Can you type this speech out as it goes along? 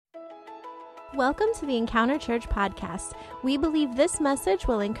Welcome to the Encounter Church podcast. We believe this message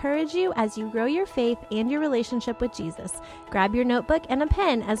will encourage you as you grow your faith and your relationship with Jesus. Grab your notebook and a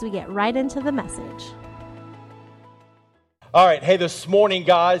pen as we get right into the message. All right, hey, this morning,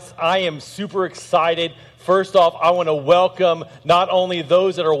 guys, I am super excited. First off, I want to welcome not only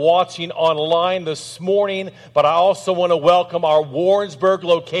those that are watching online this morning, but I also want to welcome our Warrensburg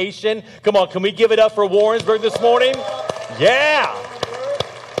location. Come on, can we give it up for Warrensburg this morning? Yeah!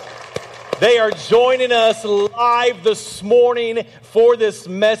 They are joining us live this morning for this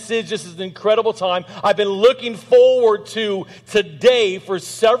message. This is an incredible time. I've been looking forward to today for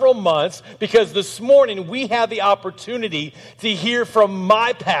several months because this morning we have the opportunity to hear from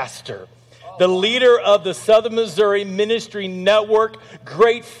my pastor, the leader of the Southern Missouri Ministry Network,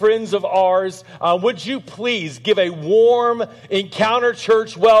 great friends of ours. Would you please give a warm Encounter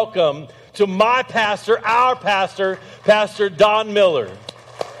Church welcome to my pastor, our pastor, Pastor Don Miller.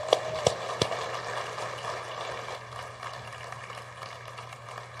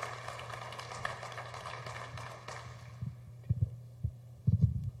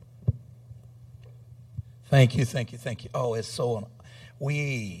 Thank you. Oh,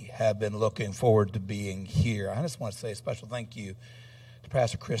 we have been looking forward to being here. I just want to say a special thank you to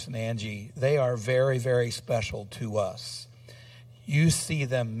Pastor Chris and Angie. They are very, very special to us. You see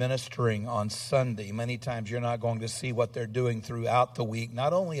them ministering on Sunday. Many times you're not going to see what they're doing throughout the week,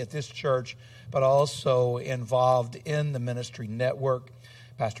 not only at this church, but also involved in the ministry network.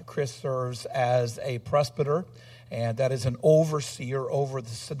 Pastor Chris serves as a presbyter, and that is an overseer over the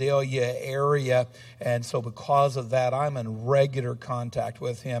Sedalia area. And so because of that, I'm in regular contact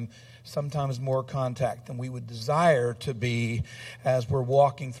with him, sometimes more contact than we would desire to be as we're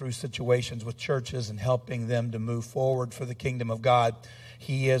walking through situations with churches and helping them to move forward for the kingdom of God.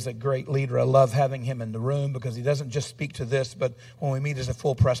 He is a great leader. I love having him in the room because he doesn't just speak to this, but when we meet as a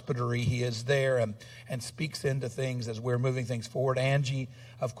full presbytery, he is there and speaks into things as we're moving things forward. Angie,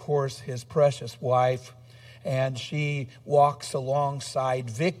 of course, his precious wife, and she walks alongside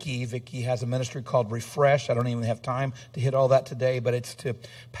Vicky. Vicky has a ministry called Refresh. I don't even have time to hit all that today, but it's to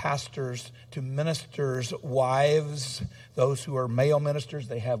pastors, to ministers' wives, those who are male ministers.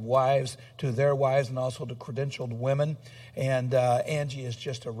 They have wives, to their wives, and also to credentialed women. And Angie is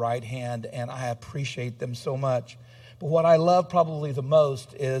just a right hand, and I appreciate them so much. But what I love probably the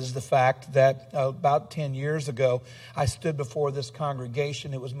most is the fact that about 10 years ago, I stood before this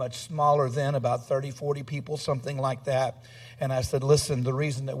congregation. It was much smaller then, about 30, 40 people, something like that. And I said, listen, the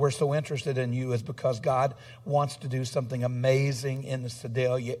reason that we're so interested in you is because God wants to do something amazing in the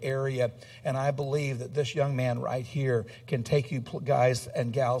Sedalia area. And I believe that this young man right here can take you guys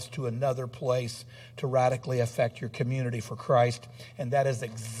and gals to another place to radically affect your community for Christ. And that is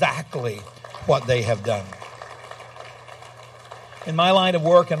exactly what they have done. In my line of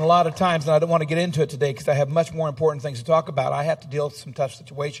work, and a lot of times, and I don't want to get into it today because I have much more important things to talk about, I have to deal with some tough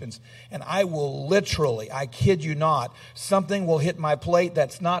situations. And I will literally, I kid you not, something will hit my plate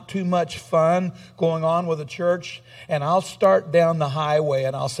that's not too much fun going on with a church. And I'll start down the highway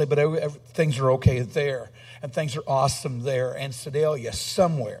and I'll say, but things are okay there. And things are awesome there. And Sedalia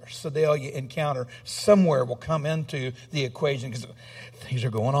Encounter, somewhere will come into the equation because things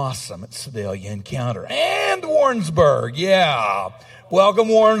are going awesome at Sedalia Encounter. And Warrensburg, yeah. Welcome,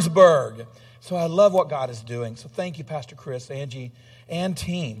 Warrensburg. So I love what God is doing. So thank you, Pastor Chris, Angie, and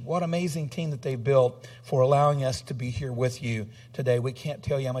team. What an amazing team that they built for allowing us to be here with you today. We can't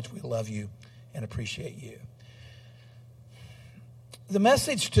tell you how much we love you and appreciate you. The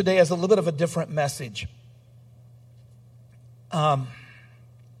message today is a little bit of a different message. I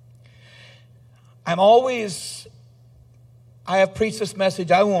have preached this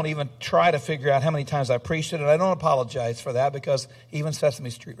message. I won't even try to figure out how many times I preached it, and I don't apologize for that because even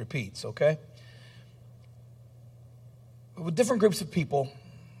Sesame Street repeats, okay? With different groups of people,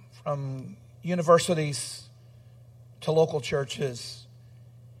 from universities to local churches,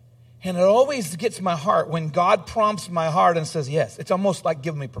 and it always gets my heart when God prompts my heart and says, yes, it's almost like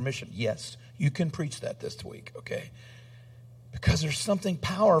giving me permission. Yes, you can preach that this week, okay? Because there's something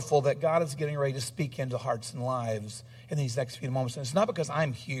powerful that God is getting ready to speak into hearts and lives in these next few moments. And it's not because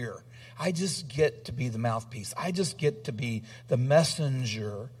I'm here. I just get to be the mouthpiece. I just get to be the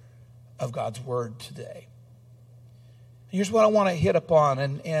messenger of God's word today. Here's what I want to hit upon.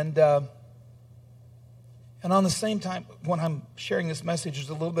 And on the same time, when I'm sharing this message, there's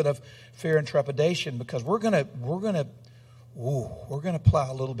a little bit of fear and trepidation because we're gonna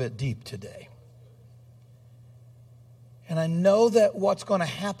plow a little bit deep today. And I know that what's going to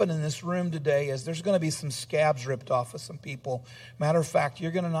happen in this room today is there's going to be some scabs ripped off of some people. Matter of fact,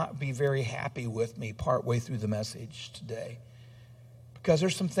 you're going to not be very happy with me partway through the message today. because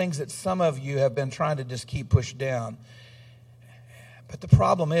there's some things that some of you have been trying to just keep pushed down. But the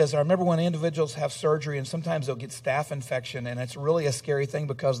problem is, I remember when individuals have surgery and sometimes they'll get staph infection, and it's really a scary thing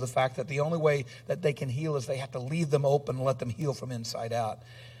because of the fact that the only way that they can heal is they have to leave them open and let them heal from inside out.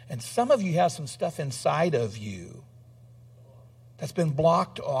 And some of you have some stuff inside of you that's been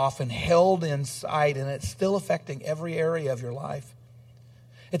blocked off and held inside, and it's still affecting every area of your life.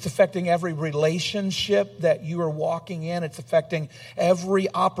 It's affecting every relationship that you are walking in. It's affecting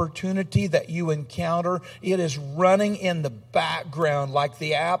every opportunity that you encounter. It is running in the background like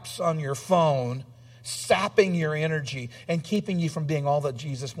the apps on your phone, sapping your energy and keeping you from being all that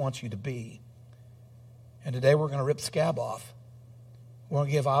Jesus wants you to be. And today we're going to rip the scab off. We're going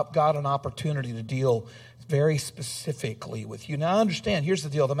to give God an opportunity to deal very specifically with you. Now, I understand, here's the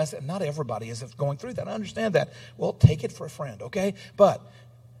deal. The message, not everybody is going through that. I understand that. Well, take it for a friend, okay? But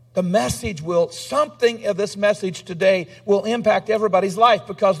the message something of this message today will impact everybody's life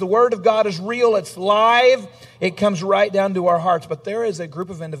because the Word of God is real. It's live. It comes right down to our hearts. But there is a group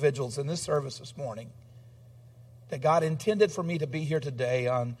of individuals in this service this morning that God intended for me to be here today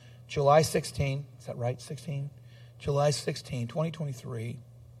on July 16. Is that right? 16? July 16, 2023.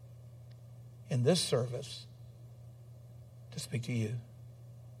 In this service to speak to you.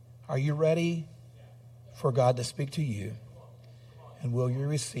 Are you ready for God to speak to you? And will you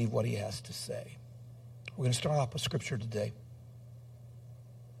receive what He has to say? We're going to start off with Scripture today.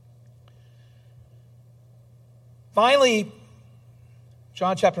 Finally,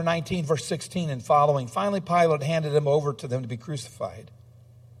 John chapter 19, verse 16 and following. Finally, Pilate handed Him over to them to be crucified.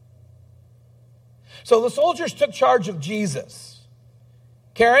 So the soldiers took charge of Jesus.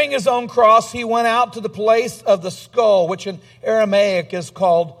 Carrying His own cross, He went out to the place of the skull, which in Aramaic is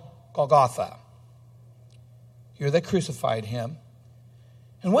called Golgotha. Here they crucified Him.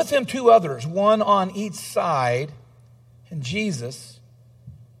 And with Him 2 others, one on each side, and Jesus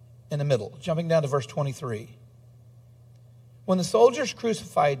in the middle. Jumping down to verse 23. When the soldiers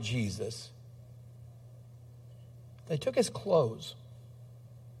crucified Jesus, they took His clothes.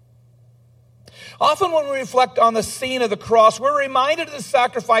 Often when we reflect on the scene of the cross, we're reminded of the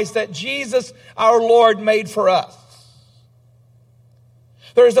sacrifice that Jesus, our Lord, made for us.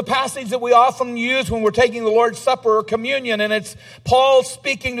 There is a passage that we often use when we're taking the Lord's Supper or communion, and it's Paul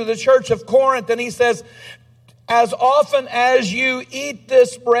speaking to the church of Corinth, and he says, as often as you eat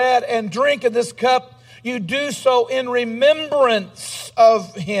this bread and drink of this cup, you do so in remembrance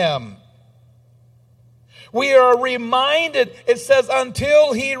of Him. We are reminded, it says,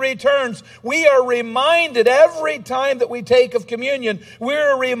 until He returns. We are reminded every time that we take of communion,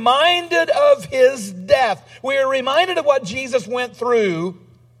 we're reminded of His death. We are reminded of what Jesus went through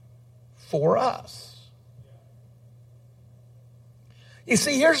for us. You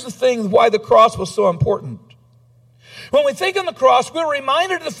see, here's the thing why the cross was so important. When we think on the cross, we're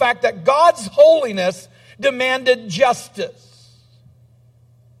reminded of the fact that God's holiness demanded justice.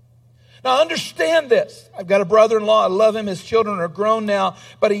 Now understand this. I've got a brother-in-law. I love him. His children are grown now.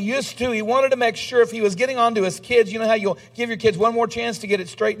 But he wanted to make sure if he was getting on to his kids, you know how you'll give your kids one more chance to get it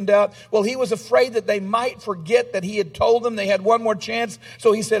straightened out? Well, he was afraid that they might forget that he had told them they had one more chance.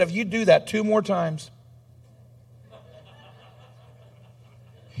 So he said, if you do that 2 more times.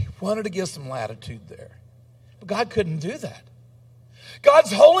 He wanted to give some latitude there. But God couldn't do that.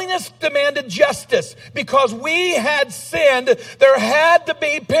 God's holiness demanded justice. Because we had sinned, there had to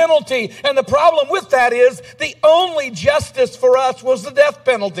be penalty. And the problem with that is the only justice for us was the death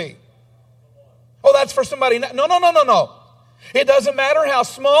penalty. Oh, that's for somebody. No. It doesn't matter how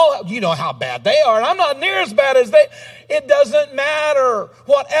small, you know how bad they are. I'm not near as bad as they. It doesn't matter.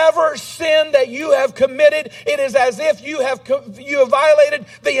 Whatever sin that you have committed, it is as if you have violated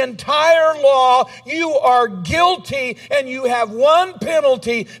the entire law. You are guilty, and you have one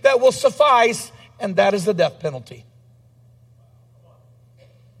penalty that will suffice, and that is the death penalty.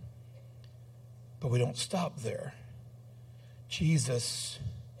 But we don't stop there. Jesus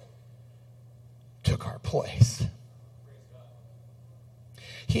took our place.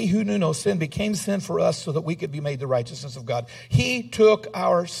 He who knew no sin became sin for us so that we could be made the righteousness of God. He took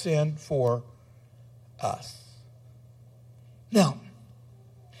our sin for us. Now,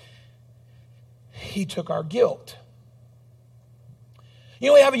 He took our guilt. You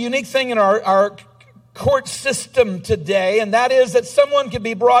know, we have a unique thing in our court system today, and that is that someone can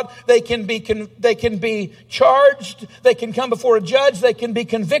be brought, they can be charged, they can come before a judge, they can be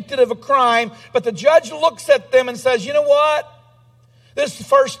convicted of a crime, but the judge looks at them and says, you know what? This is the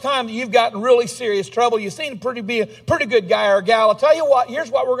first time that you've gotten really serious trouble. You seem to be a pretty good guy or gal. I'll tell you what, here's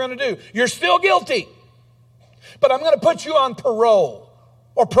what we're going to do. You're still guilty, but I'm going to put you on parole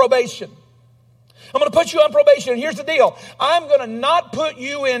or probation. I'm going to put you on probation. And here's the deal. I'm going to not put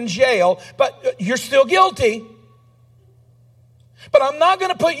you in jail, but you're still guilty. But I'm not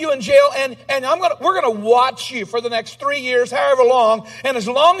going to put you in jail, and we're going to watch you for the next 3 years, however long. And as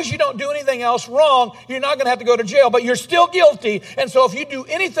long as you don't do anything else wrong, you're not going to have to go to jail. But you're still guilty. And so if you do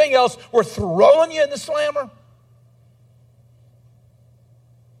anything else, we're throwing you in the slammer.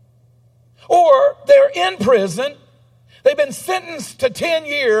 Or they're in prison. They've been sentenced to 10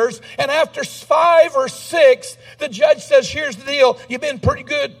 years. And after 5 or 6, the judge says, here's the deal. You've been pretty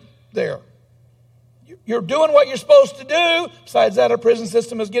good there. You're doing what you're supposed to do. Besides that, our prison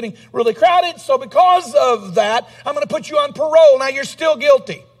system is getting really crowded. So because of that, I'm going to put you on parole. Now, you're still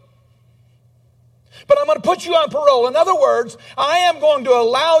guilty. But I'm going to put you on parole. In other words, I am going to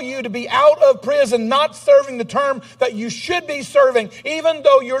allow you to be out of prison, not serving the term that you should be serving. Even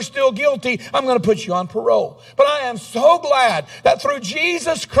though you're still guilty, I'm going to put you on parole. But I am so glad that through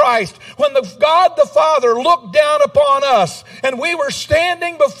Jesus Christ, when God the Father looked down upon us and we were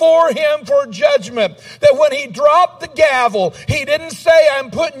standing before Him for judgment, that when He dropped the gavel, He didn't say,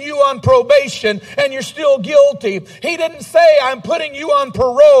 I'm putting you on probation and you're still guilty. He didn't say, I'm putting you on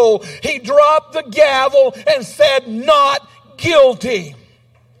parole. He dropped the gavel and said, not guilty.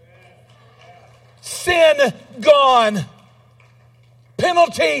 Sin gone.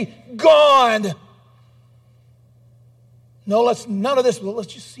 Penalty gone. No, none of this, but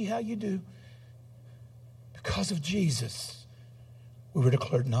let's just see how you do. Because of Jesus, we were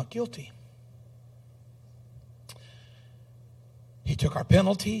declared not guilty. He took our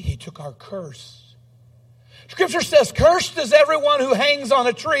penalty. He took our curse. Scripture says, cursed is everyone who hangs on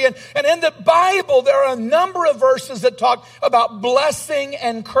a tree. And in the Bible, there are a number of verses that talk about blessing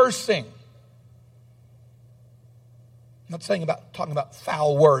and cursing. I'm not talking about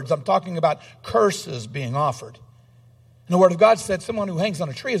foul words. I'm talking about curses being offered. And the Word of God said someone who hangs on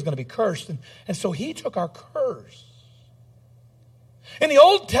a tree is going to be cursed. And so He took our curse. In the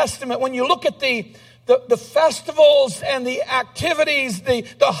Old Testament, when you look at the festivals and the activities, the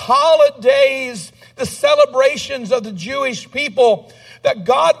holidays, the celebrations of the Jewish people, that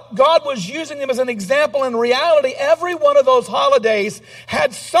God was using them as an example. In reality, every one of those holidays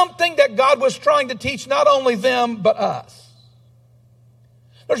had something that God was trying to teach not only them, but us.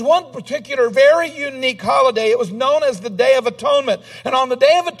 There's one particular very unique holiday. It was known as the Day of Atonement. And on the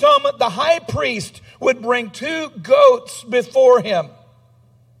Day of Atonement, the high priest would bring 2 goats before him.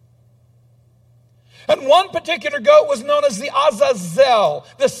 And one particular goat was known as the Azazel,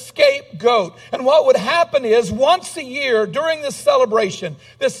 the scapegoat. And what would happen is once a year during this celebration,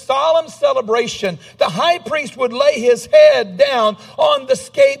 this solemn celebration, the high priest would lay his head down on the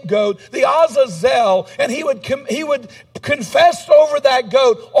scapegoat, the Azazel, and he would confess over that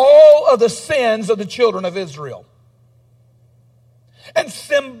goat all of the sins of the children of Israel. And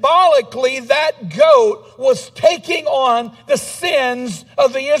symbolically, that goat was taking on the sins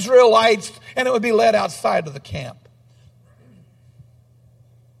of the Israelites, and it would be led outside of the camp.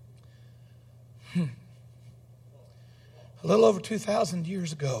 A little over 2,000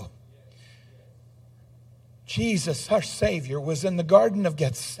 years ago, Jesus, our Savior, was in the Garden of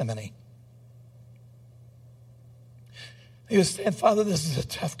Gethsemane. He was saying, Father, this is a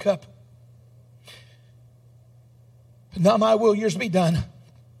tough cup. But not my will, yours be done.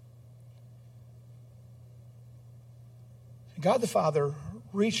 God the Father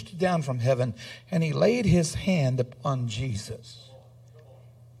reached down from heaven and He laid His hand upon Jesus.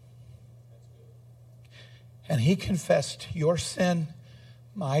 And He confessed your sin,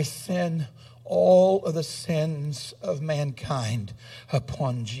 my sin, all of the sins of mankind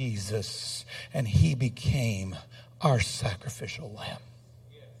upon Jesus. And He became our sacrificial lamb.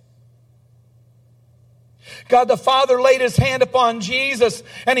 God the Father laid His hand upon Jesus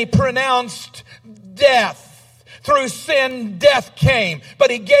and He pronounced death. Through sin, death came, but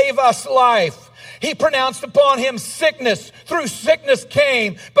He gave us life. He pronounced upon Him sickness. Through sickness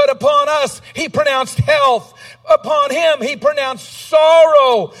came, but upon us He pronounced health. Upon Him He pronounced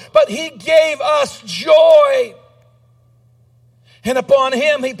sorrow, but He gave us joy. And upon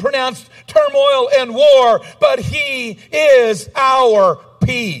Him He pronounced turmoil and war, but He is our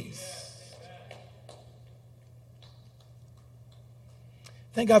peace.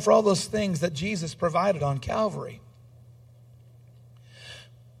 Thank God for all those things that Jesus provided on Calvary.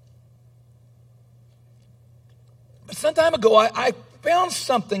 But some time ago, I found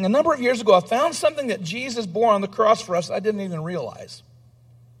something, a number of years ago, I found something that Jesus bore on the cross for us I didn't even realize.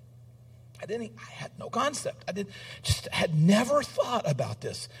 I had no concept. I had never thought about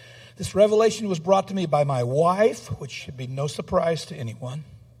this. This revelation was brought to me by my wife, which should be no surprise to anyone.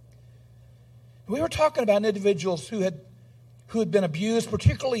 We were talking about individuals who who had been abused,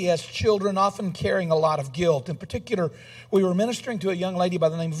 particularly as children, often carrying a lot of guilt. In particular, we were ministering to a young lady by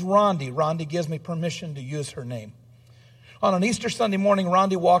the name of Rondi. Rondi gives me permission to use her name. On an Easter Sunday morning,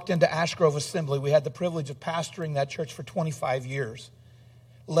 Rondi walked into Ashgrove Assembly. We had the privilege of pastoring that church for 25 years.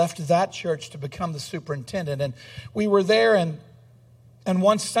 Left that church to become the superintendent. And we were there, and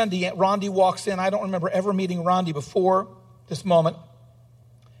one Sunday, Rondi walks in. I don't remember ever meeting Rondi before this moment.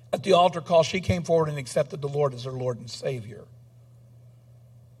 At the altar call, she came forward and accepted the Lord as her Lord and Savior.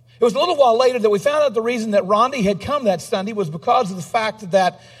 It was a little while later that we found out the reason that Rondi had come that Sunday was because of the fact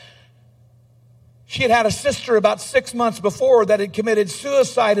that she had a sister about 6 months before that had committed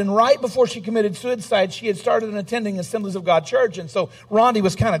suicide. And right before she committed suicide, she had started attending Assemblies of God Church. And so Rondi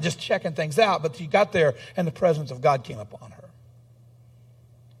was kind of just checking things out. But she got there and the presence of God came upon her.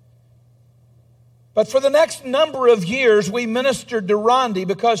 But for the next number of years, we ministered to Rondi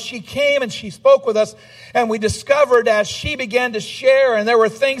because she came and she spoke with us, and we discovered as she began to share, and there were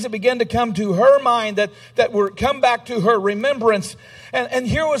things that began to come to her mind that were come back to her remembrance. And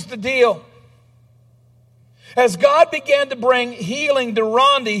here was the deal. As God began to bring healing to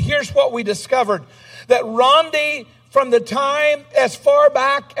Rondi, here's what we discovered. That Rondi, from the time as far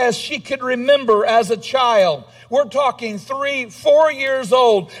back as she could remember as a child, we're talking 3, 4 years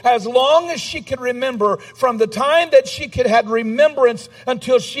old, as long as she could remember, from the time that she could had remembrance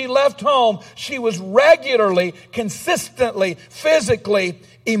until she left home, she was regularly, consistently, physically,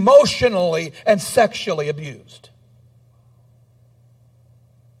 emotionally, and sexually abused.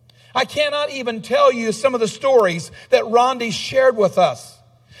 I cannot even tell you some of the stories that Rondi shared with us.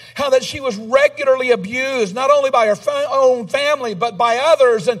 How that she was regularly abused, not only by her own family, but by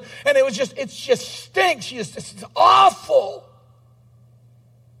others. And it just stinks. It's awful.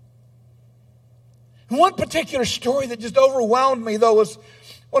 And one particular story that just overwhelmed me, though, was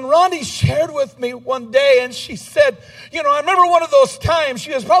when Rondi shared with me one day, and she said, I remember one of those times,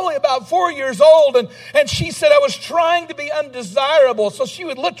 she was probably about 4 years old, and she said, I was trying to be undesirable, so she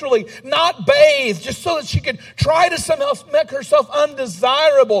would literally not bathe, just so that she could try to somehow make herself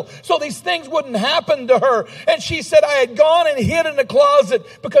undesirable, so these things wouldn't happen to her. And she said, I had gone and hid in a closet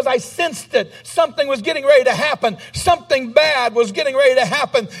because I sensed it. Something was getting ready to happen. Something bad was getting ready to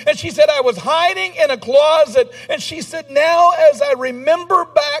happen. And she said, I was hiding in a closet, and she said, now as I remember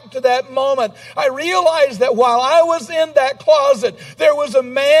back to that moment, I realized that while I was in that closet, there was a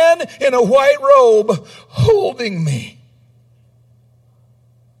man in a white robe holding me.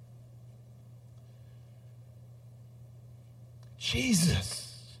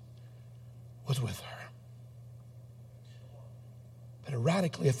 Jesus was with her. But it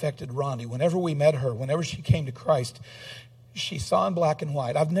radically affected Rondi. Whenever we met her, whenever she came to Christ, she saw in black and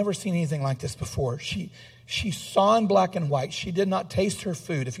white. I've never seen anything like this before. She saw in black and white. She did not taste her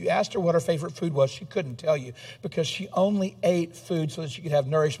food. If you asked her what her favorite food was, she couldn't tell you, because she only ate food so that she could have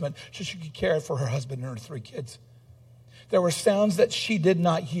nourishment, so she could care for her husband and her 3 kids. There were sounds that she did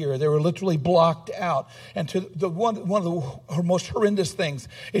not hear. They were literally blocked out. And to one of her most horrendous things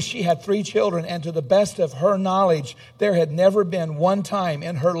is she had 3 children, and to the best of her knowledge, there had never been one time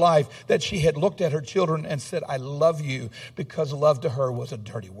in her life that she had looked at her children and said, I love you, because love to her was a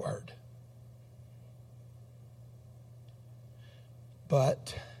dirty word.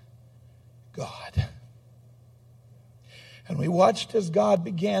 But God. And we watched as God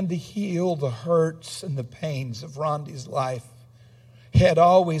began to heal the hurts and the pains of Rondi's life. Head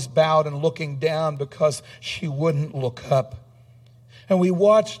always bowed and looking down because she wouldn't look up. And we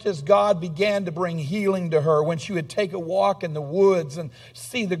watched as God began to bring healing to her when she would take a walk in the woods and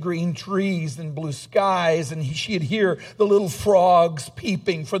see the green trees and blue skies, and she'd hear the little frogs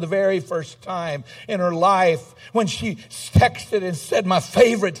peeping for the very first time in her life. When she texted and said, my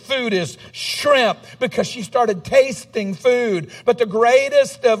favorite food is shrimp, because she started tasting food. But the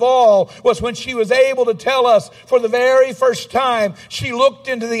greatest of all was when she was able to tell us for the very first time, she looked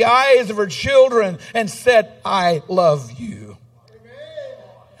into the eyes of her children and said, I love you.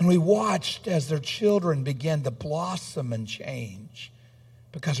 And we watched as their children began to blossom and change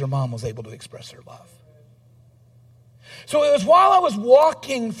because her mom was able to express her love. So it was while I was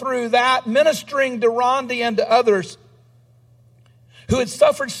walking through that, ministering to Rondi and to others who had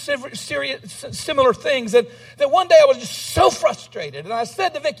suffered similar things, that one day I was just so frustrated. And I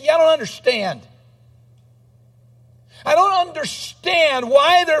said to Vicki, I don't understand. I don't understand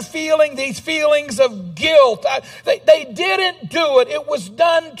why they're feeling these feelings of guilt. They didn't do it. It was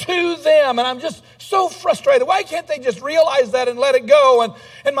done to them. And I'm just so frustrated. Why can't they just realize that and let it go?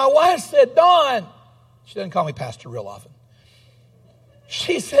 And my wife said, Dawn, she doesn't call me pastor real often.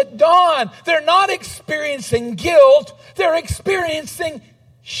 She said, Dawn, they're not experiencing guilt. They're experiencing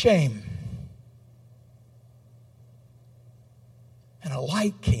shame. and a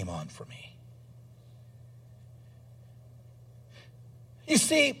light came on for me. You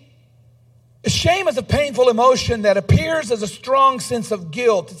see, shame is a painful emotion that appears as a strong sense of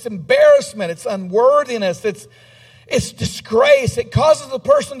guilt. It's embarrassment. It's unworthiness. It's disgrace. It causes the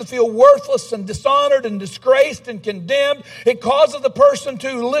person to feel worthless and dishonored and disgraced and condemned. It causes the person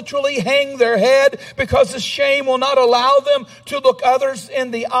to literally hang their head because the shame will not allow them to look others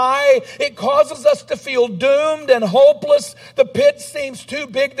in the eye. It causes us to feel doomed and hopeless. The pit seems too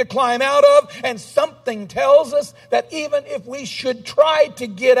big to climb out of, and something tells us that even if we should try to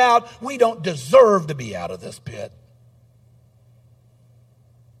get out, we don't deserve to be out of this pit.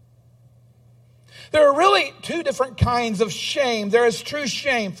 There are really two different kinds of shame. There is true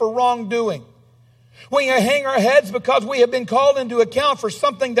shame for wrongdoing. We hang our heads because we have been called into account for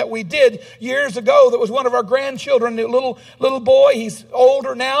something that we did years ago that was one of our grandchildren, a little boy. He's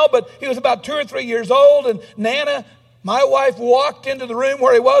older now, but he was about 2 or 3 years old. And Nana, my wife, walked into the room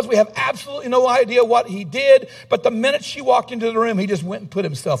where he was. We have absolutely no idea what he did. But the minute she walked into the room, he just went and put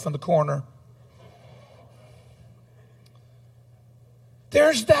himself in the corner.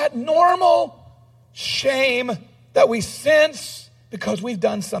 There's that normal shame that we sense because we've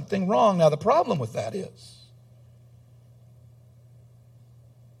done something wrong. Now, the problem with that is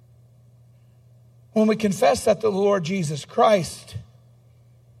when we confess that to the Lord Jesus Christ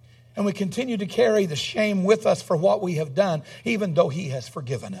and we continue to carry the shame with us for what we have done, even though He has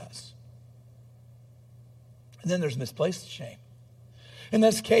forgiven us. And then there's misplaced shame. In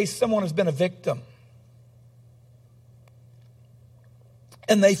this case, someone has been a victim.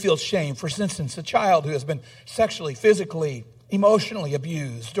 And they feel shame. For instance, a child who has been sexually, physically, emotionally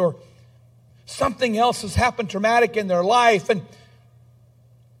abused, or something else has happened traumatic in their life. And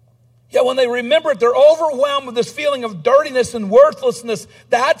yet when they remember it, they're overwhelmed with this feeling of dirtiness and worthlessness.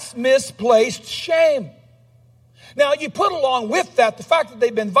 That's misplaced shame. Now, you put along with that the fact that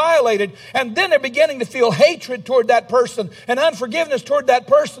they've been violated, and then they're beginning to feel hatred toward that person and unforgiveness toward that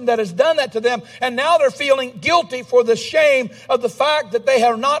person that has done that to them. And now they're feeling guilty for the shame of the fact that they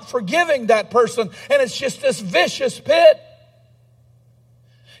are not forgiving that person. And it's just this vicious pit.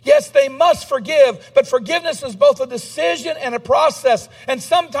 Yes, they must forgive, but forgiveness is both a decision and a process. And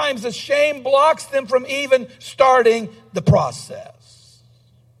sometimes the shame blocks them from even starting the process.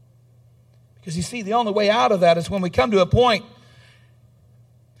 Because you see, the only way out of that is when we come to a point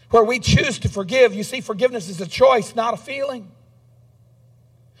where we choose to forgive. You see, forgiveness is a choice, not a feeling.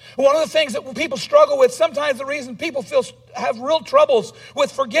 One of the things that people struggle with, sometimes the reason people have real troubles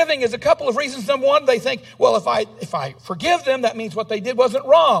with forgiving is a couple of reasons. Number one, they think, well, if I forgive them, that means what they did wasn't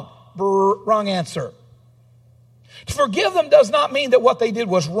wrong. Wrong answer. To forgive them does not mean that what they did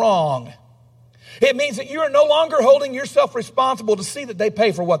was wrong. It means that you are no longer holding yourself responsible to see that they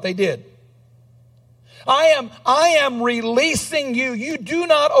pay for what they did. I am releasing you. You do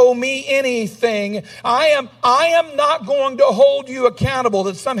not owe me anything. I am not going to hold you accountable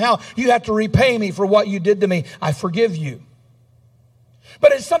that somehow you have to repay me for what you did to me. I forgive you.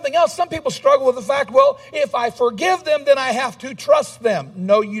 But it's something else. Some people struggle with the fact, well, if I forgive them, then I have to trust them.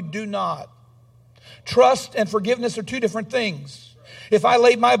 No, you do not. Trust and forgiveness are two different things. If I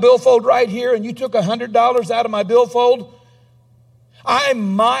laid my billfold right here and you took $100 out of my billfold,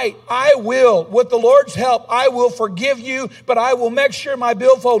 I will, with the Lord's help, I will forgive you, but I will make sure my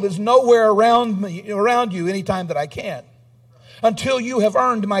billfold is nowhere around you anytime that I can. Until you have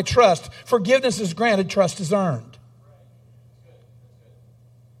earned my trust. Forgiveness is granted, trust is earned.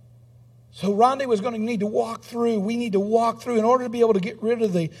 So Rhonda was going to need to walk through. We need to walk through. In order to be able to get rid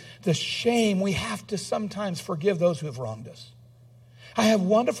of the shame, we have to sometimes forgive those who have wronged us. I have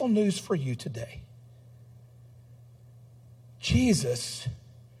wonderful news for you today. Jesus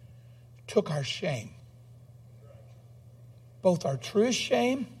took our shame, both our true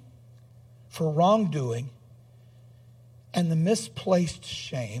shame for wrongdoing and the misplaced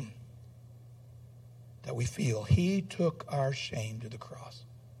shame that we feel. He took our shame to the cross.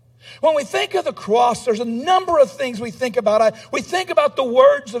 When we think of the cross, there's a number of things we think about. We think about the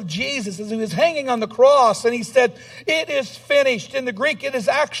words of Jesus as he was hanging on the cross, and he said, "It is finished." In the Greek, it is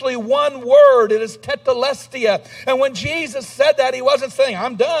actually one word. It is tetelestai. And when Jesus said that, he wasn't saying,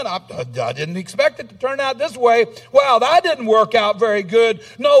 "I'm done. I didn't expect it to turn out this way. Wow, that didn't work out very good."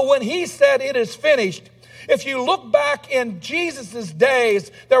 No, when he said, "It is finished," if you look back in Jesus' days,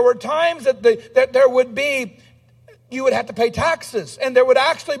 there were times that there would be, you would have to pay taxes, and there would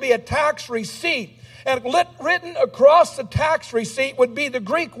actually be a tax receipt. And written across the tax receipt would be the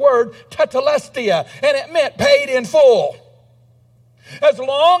Greek word tetelestai, and it meant paid in full. As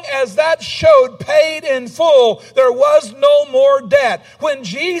long as that showed paid in full, there was no more debt. When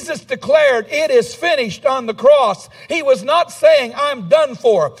Jesus declared, "It is finished" on the cross, he was not saying, "I'm done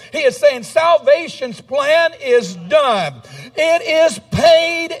for." He is saying, salvation's plan is done. It is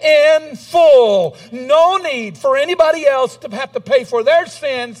paid in full. No need for anybody else to have to pay for their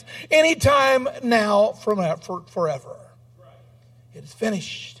sins anytime now forever. It is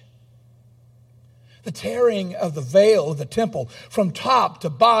finished. The tearing of the veil of the temple from top to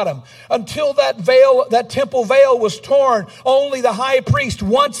bottom, until that temple veil was torn, only the high priest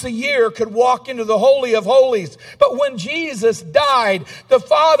once a year could walk into the Holy of Holies. But when Jesus died, the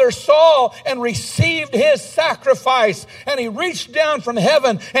Father saw and received his sacrifice, and he reached down from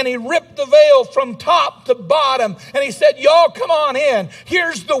heaven and he ripped the veil from top to bottom, and he said, "Y'all come on in.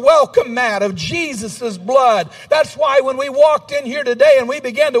 Here's the welcome mat of Jesus' blood." That's why when we walked in here today and we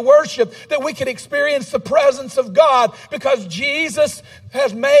began to worship, that we could experience the presence of God, because Jesus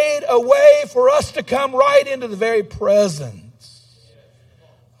has made a way for us to come right into the very presence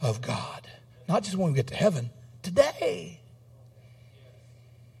of God. Not just when we get to heaven, today.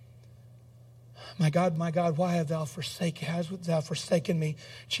 My God, why hast thou forsaken me?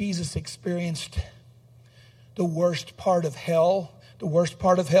 Jesus experienced the worst part of hell. The worst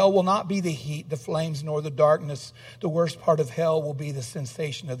part of hell will not be the heat, the flames, nor the darkness. The worst part of hell will be the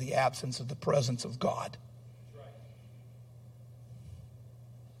sensation of the absence of the presence of God.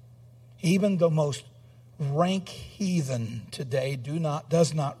 Even the most rank heathen today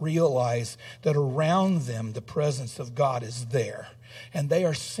does not realize that around them the presence of God is there. And they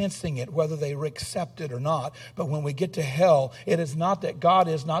are sensing it whether they accept it or not. But when we get to hell, it is not that God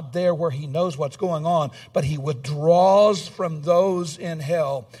is not there where he knows what's going on, but he withdraws from those in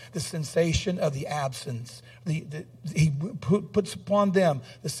hell the sensation of the absence. He puts upon them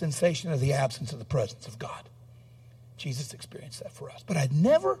the sensation of the absence of the presence of God. Jesus experienced that for us. But I'd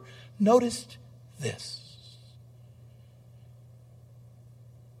never noticed this.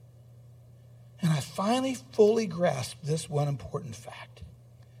 And I finally fully grasped this one important fact.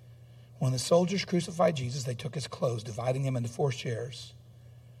 When the soldiers crucified Jesus, they took his clothes, dividing them into 4 shares,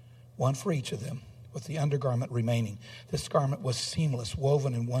 one for each of them, with the undergarment remaining. This garment was seamless,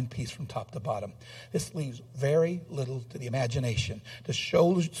 woven in one piece from top to bottom. This leaves very little to the imagination. The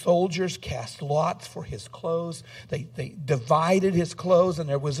soldiers cast lots for his clothes. They divided his clothes, and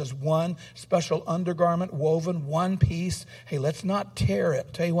there was this one special undergarment woven, one piece. Hey, let's not tear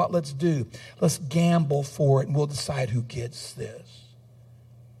it. Tell you what, let's do. Let's gamble for it, and we'll decide who gets this.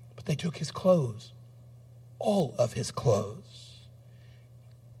 But they took his clothes, all of his clothes,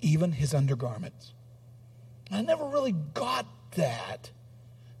 even his undergarments. I never really got that,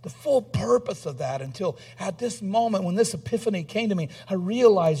 the full purpose of that, until at this moment when this epiphany came to me. I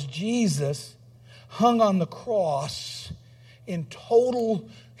realized Jesus hung on the cross in total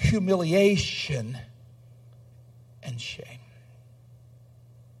humiliation and shame.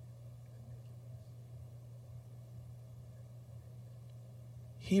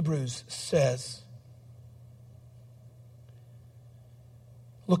 Hebrews says,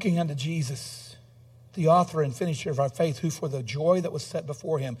 looking unto Jesus, the author and finisher of our faith, who for the joy that was set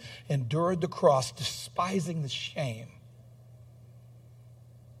before him endured the cross, despising the shame,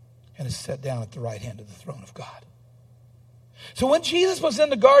 and is set down at the right hand of the throne of God. So when Jesus was in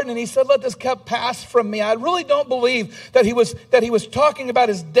the garden and he said, "Let this cup pass from me," I really don't believe that he was talking about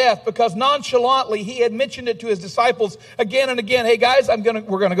his death, because nonchalantly he had mentioned it to his disciples again and again. "Hey guys, we're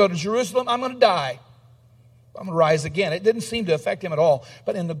going to go to Jerusalem. I'm going to die. I'm going to rise again." It didn't seem to affect him at all.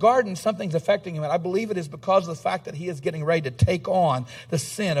 But in the garden, something's affecting him. And I believe it is because of the fact that he is getting ready to take on the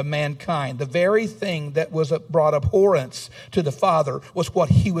sin of mankind. The very thing that was brought abhorrence to the Father was what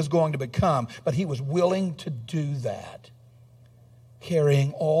he was going to become. But he was willing to do that,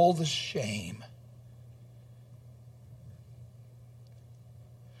 carrying all the shame.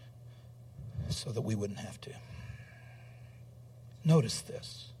 So that we wouldn't have to. Notice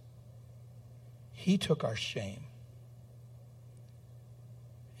this. He took our shame.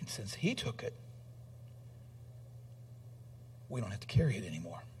 And since he took it, we don't have to carry it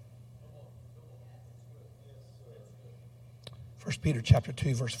anymore. 1 Peter chapter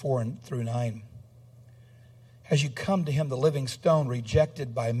 2, verse 4 through 9. As you come to him, the living stone,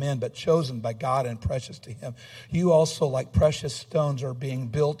 rejected by men, but chosen by God and precious to him, you also, like precious stones, are being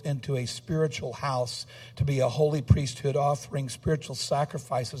built into a spiritual house to be a holy priesthood, offering spiritual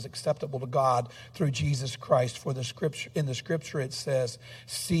sacrifices acceptable to God through Jesus Christ. For in the scripture it says,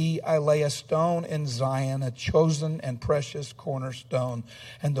 "See, I lay a stone in Zion, a chosen and precious cornerstone,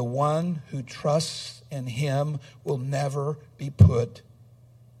 and the one who trusts in him will never be put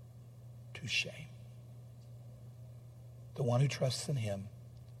to shame." the one who trusts in him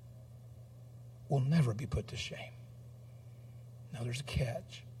will never be put to shame. Now there's a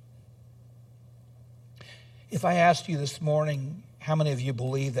catch. If I asked you this morning, how many of you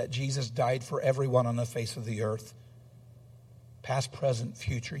believe that Jesus died for everyone on the face of the earth? Past, present,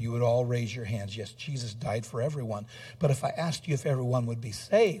 future, you would all raise your hands. Yes, Jesus died for everyone. But if I asked you if everyone would be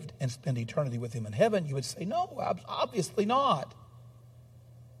saved and spend eternity with him in heaven, you would say, no, obviously not.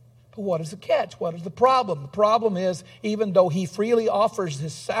 But what is the catch? What is the problem? The problem is, even though he freely offers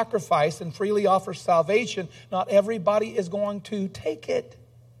his sacrifice and freely offers salvation, not everybody is going to take it.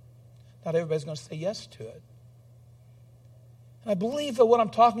 Not everybody's going to say yes to it. And I believe that what I'm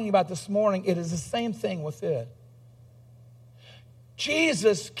talking about this morning, it is the same thing with it.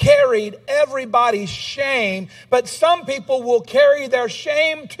 Jesus carried everybody's shame, but some people will carry their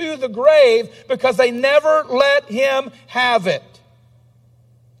shame to the grave because they never let him have it.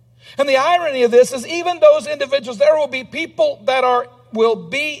 And the irony of this is even those individuals, there will be people that will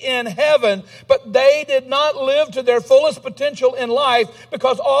be in heaven, but they did not live to their fullest potential in life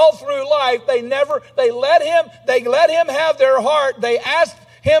because all through life they let him have their heart. They asked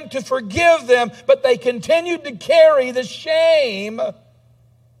him to forgive them, but they continued to carry the shame of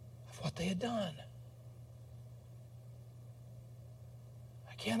what they had done.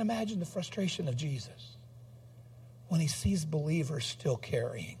 I can't imagine the frustration of Jesus when he sees believers still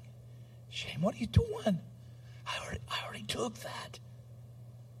carrying shame. What are you doing? I already took that.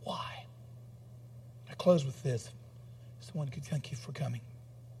 Why? I close with this. Someone could thank you for coming.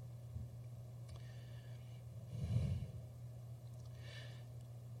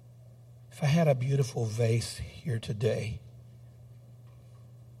 If I had a beautiful vase here today,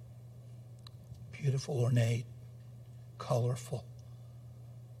 beautiful, ornate, colorful,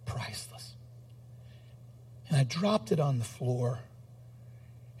 priceless, and I dropped it on the floor,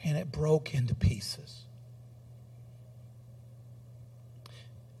 and it broke into pieces.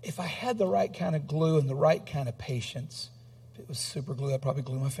 If I had the right kind of glue and the right kind of patience, if it was super glue, I'd probably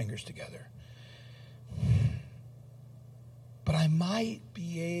glue my fingers together. But I might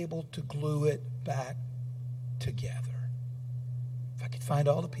be able to glue it back together if I could find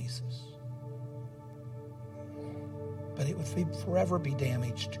all the pieces. But it would forever be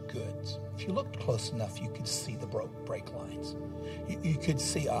damaged goods. If you looked close enough, you could see the break lines. You could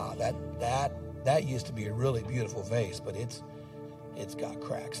see, that used to be a really beautiful vase, but it's got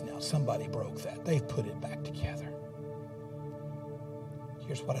cracks now. Somebody broke that. They've put it back together.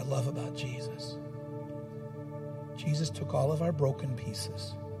 Here's what I love about Jesus. Jesus took all of our broken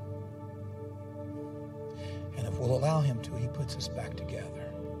pieces. And if we'll allow him to, he puts us back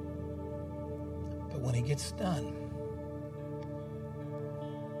together. But when he gets done,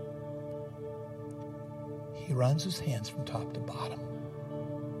 he runs his hands from top to bottom.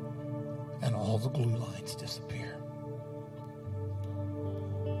 And all the glue lines disappear.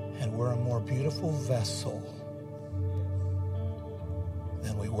 And we're a more beautiful vessel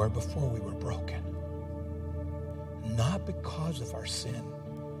than we were before we were broken. Not because of our sin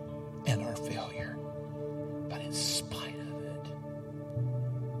and our failure, but in spite of it,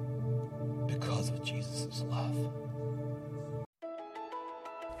 because of Jesus' love.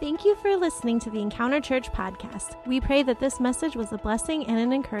 Thank you for listening to the Encounter Church podcast. We pray that this message was a blessing and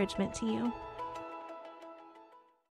an encouragement to you.